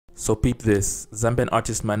So peep this, Zambian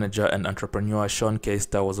artist manager and entrepreneur Shawn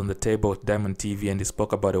Kaystar was on the table at Diamond TV and he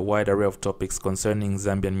spoke about a wide array of topics concerning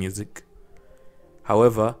Zambian music.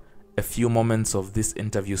 However, a few moments of this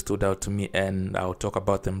interview stood out to me and I'll talk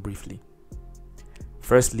about them briefly.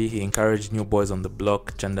 Firstly, he encouraged new boys on the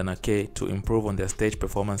block, Chanda and Macky, to improve on their stage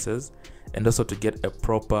performances and also to get a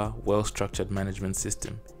proper, well-structured management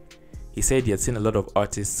system. He said he had seen a lot of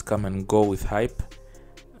artists come and go with hype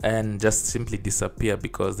and just simply disappear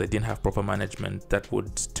because they didn't have proper management that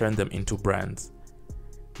would turn them into brands.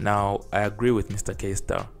 Now, I agree with Mr.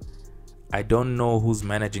 Kaystar. I don't know who's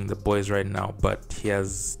managing the boys right now, but he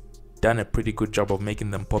has done a pretty good job of making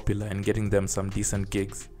them popular and getting them some decent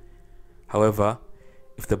gigs. However,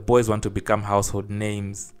 if the boys want to become household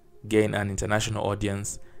names, gain an international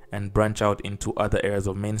audience, and branch out into other areas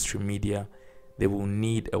of mainstream media, they will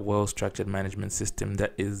need a well-structured management system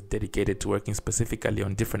that is dedicated to working specifically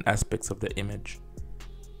on different aspects of the image.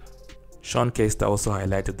 Shawn Kaystar also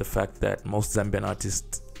highlighted the fact that most Zambian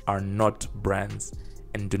artists are not brands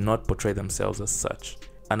and do not portray themselves as such.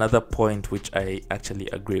 Another point which I actually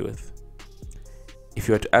agree with. If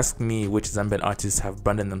you were to ask me which Zambian artists have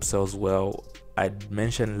branded themselves well, I'd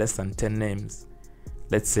mention less than 10 names.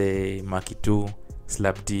 Let's say Macky 2,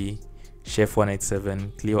 Slap D, Chef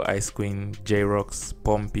 187, Cleo Ice Queen, J-Rocks,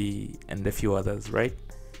 Pompey, and a few others, right?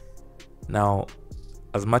 Now,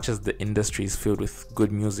 as much as the industry is filled with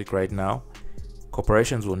good music right now,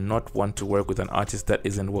 corporations will not want to work with an artist that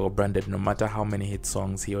isn't well branded no matter how many hit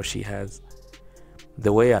songs he or she has.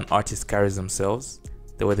 The way an artist carries themselves,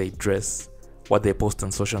 the way they dress, what they post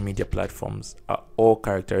on social media platforms are all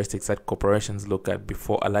characteristics that corporations look at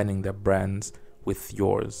before aligning their brands with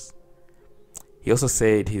yours. He also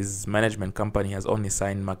said his management company has only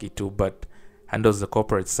signed Macky 2 but handles the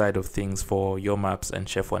corporate side of things for Yo Maps and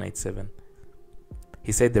Chef 187.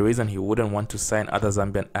 He said the reason he wouldn't want to sign other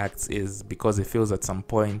Zambian acts is because he feels at some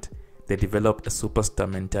point they develop a superstar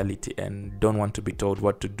mentality and don't want to be told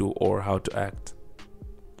what to do or how to act.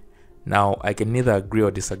 Now, I can neither agree or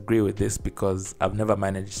disagree with this because I've never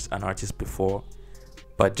managed an artist before,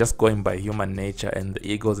 but just going by human nature and the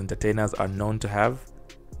egos entertainers are known to have,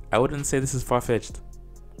 I wouldn't say this is far-fetched.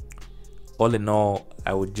 All in all,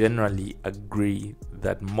 I would generally agree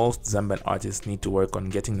that most Zambian artists need to work on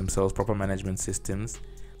getting themselves proper management systems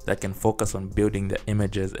that can focus on building their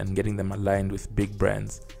images and getting them aligned with big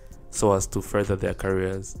brands so as to further their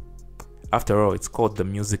careers. After all, it's called the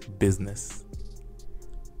music business.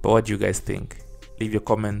 But what do you guys think? Leave your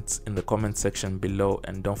comments in the comment section below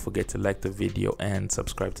and don't forget to like the video and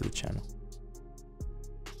subscribe to the channel.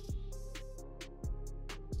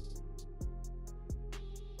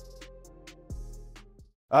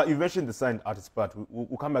 You mentioned the signed artist part.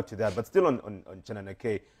 We'll come back to that, but still on Chanda and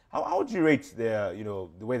Macky, how would you rate their,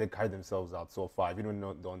 the way they carry themselves out so far?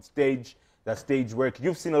 On stage, that stage work.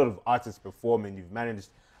 You've seen a lot of artists perform, and you've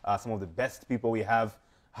managed some of the best people we have.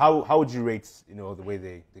 How would you rate, the way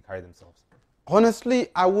they carry themselves? Honestly,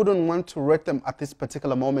 I wouldn't want to rate them at this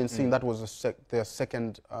particular moment, seeing that was their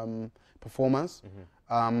second performance.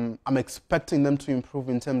 I'm expecting them to improve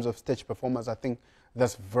in terms of stage performance. I think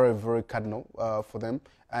that's very, very cardinal for them.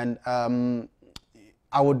 And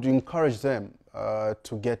I would encourage them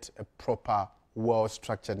to get a proper,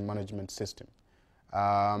 well-structured management system.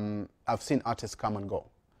 I've seen artists come and go.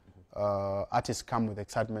 Artists come with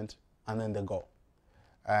excitement and then they go.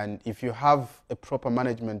 And if you have a proper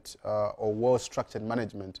management or well-structured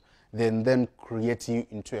management, then create you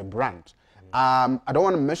into a brand. I don't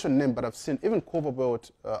want to mention name, but I've seen even cover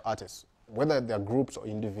belt artists, whether they're groups or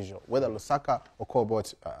individual, whether Lusaka or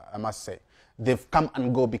Cobalt, I must say, they've come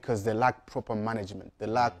and go because they lack proper management, they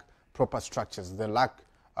lack proper structures, they lack,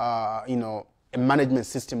 a management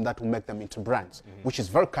system that will make them into brands, which is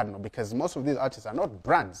very cardinal because most of these artists are not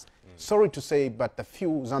brands. Sorry to say, but the few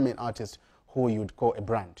Zambian artists who you would call a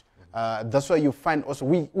brand. That's why you find also,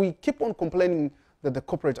 we keep on complaining that the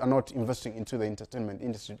corporate are not investing into the entertainment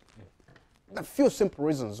industry. A few simple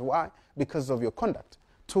reasons. Why? Because of your conduct.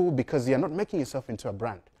 Two, because you're not making yourself into a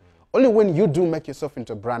brand. Only when you do make yourself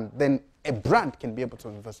into a brand, then a brand can be able to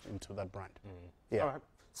invest into that brand. Yeah. All right.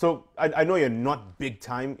 So I know you're not big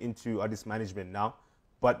time into artist management now,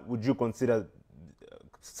 but would you consider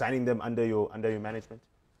signing them under your management?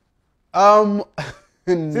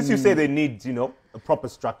 Since you say they need, a proper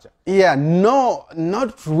structure. Yeah, no,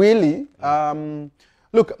 not really.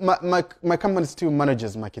 Look, my company still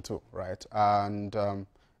manages Macky 2, right? And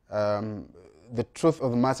the truth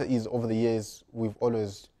of the matter is, over the years, we've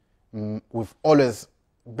always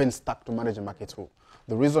been stuck to managing Macky 2.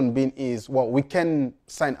 The reason being is, well, we can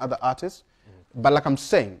sign other artists, but like I'm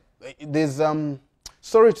saying, there's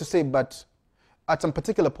sorry to say, but at some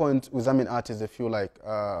particular point with Zambian artists, they feel like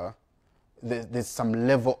there's some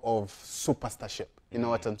level of superstarship, you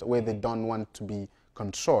know, where they don't want to be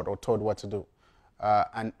controlled or told what to do.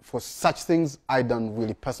 And for such things, I don't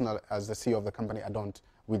really, personally, as the CEO of the company, I don't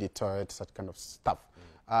really tolerate such kind of stuff.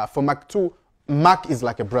 For Mac too, Mac is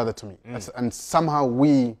like a brother to me. And somehow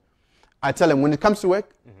I tell him when it comes to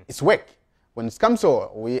work, it's work. When it comes to,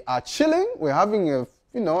 we are chilling, we're having a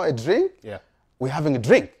drink, we're having a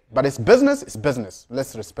drink. But it's business.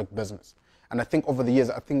 Let's respect business. And I think over the years,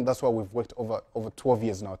 I think that's why we've worked over 12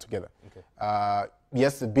 years now together. Okay.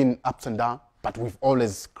 Yes, there's been ups and downs, but we've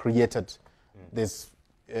always created this,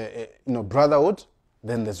 brotherhood.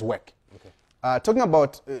 Then there's work. Okay. Talking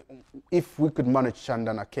about if we could manage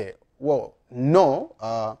Chanda and Ake, well, no,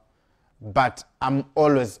 but I'm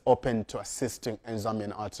always open to assisting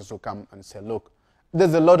Zambian artists who come and say, look,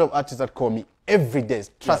 there's a lot of artists that call me every day.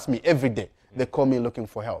 Trust me, every day. They call me looking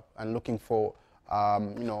for help and looking for,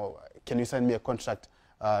 can you send me a contract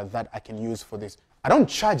that I can use for this? I don't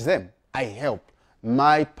charge them. I help.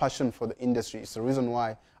 My passion for the industry is the reason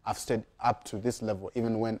why I've stayed up to this level,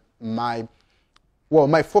 even when my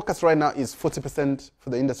focus right now is 40% for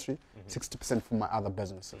the industry, 60% for my other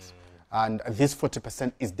businesses. And this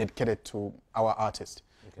 40% is dedicated to our artists.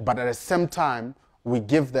 Okay. But at the same time, we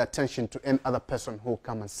give the attention to any other person who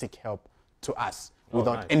come and seek help to us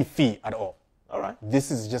without any fee at all. All right.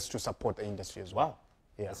 This is just to support the industry as well. Wow.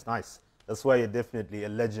 Yeah. That's nice. That's why you're definitely a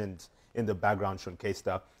legend in the background, Shawn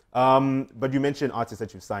Kaystar. But you mentioned artists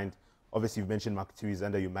that you've signed. Obviously, you've mentioned Macky is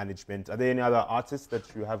under your management. Are there any other artists that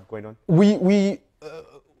you have going on?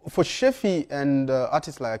 For Shefi and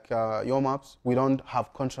artists like Your Maps, we don't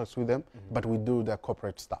have contracts with them, but we do their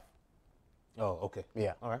corporate stuff. Oh, okay.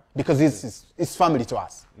 Yeah. All right. Because it's family to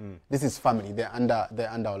us. This is family. They're under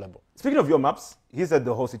our level. Speaking of Your Maps, here's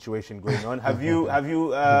the whole situation going on. Have you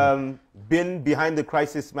been behind the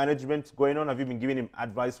crisis management going on? Have you been giving him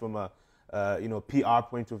advice from a PR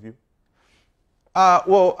point of view?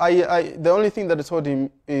 Well, the only thing that I told him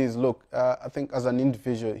is, look, I think as an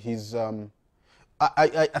individual, he's.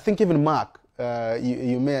 I think even Mark,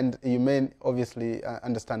 you may obviously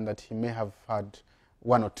understand that he may have had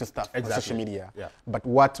one or two stuff on social media. Yeah. But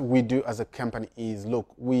what we do as a company is, look,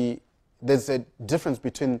 there's a difference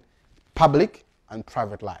between public and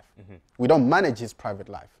private life. We don't manage his private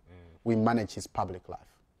life. We manage his public life.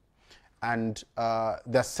 And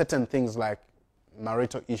there are certain things like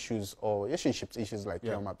marital issues or relationships issues like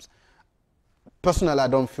Your Maps. Personally, I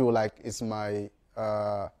don't feel like it's my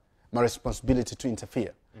responsibility to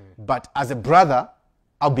interfere. But as a brother,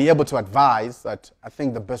 I'll be able to advise that I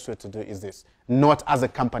think the best way to do is this, not as a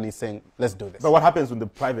company saying, let's do this. But what happens when the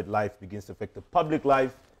private life begins to affect the public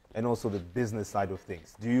life and also the business side of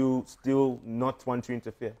things? Do you still not want to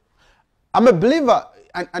interfere? I'm a believer,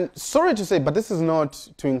 and sorry to say, but this is not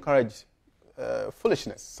to encourage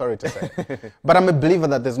foolishness, sorry to say. But I'm a believer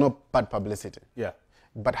that there's no bad publicity. Yeah.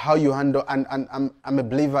 But how you handle, and I'm a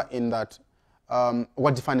believer in that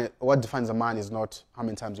what defines a man is not how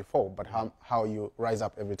many times you fall, but how you rise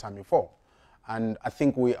up every time you fall. And I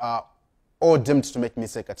think we are all doomed to make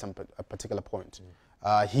mistakes at a particular point.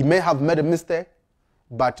 He may have made a mistake,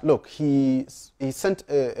 but look, he sent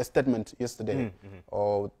a statement yesterday,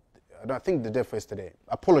 or I think the day for yesterday,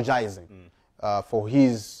 apologizing for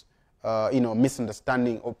his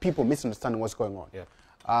misunderstanding or people misunderstanding what's going on.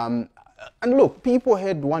 Yeah. And look, people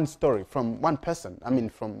heard one story from one person. I mean,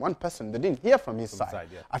 from one person. They didn't hear from his side.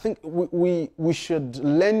 Yeah. I think we should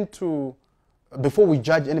learn to, before we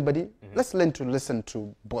judge anybody, let's learn to listen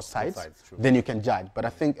to both sides. Then you can judge. But I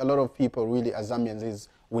think a lot of people really, as Zambians, is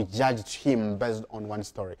we judged him based on one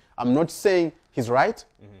story. I'm not saying he's right,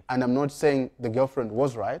 and I'm not saying the girlfriend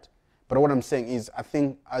was right. But what I'm saying is, I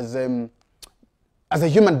think as a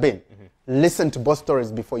human being, listen to both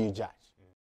stories before you judge.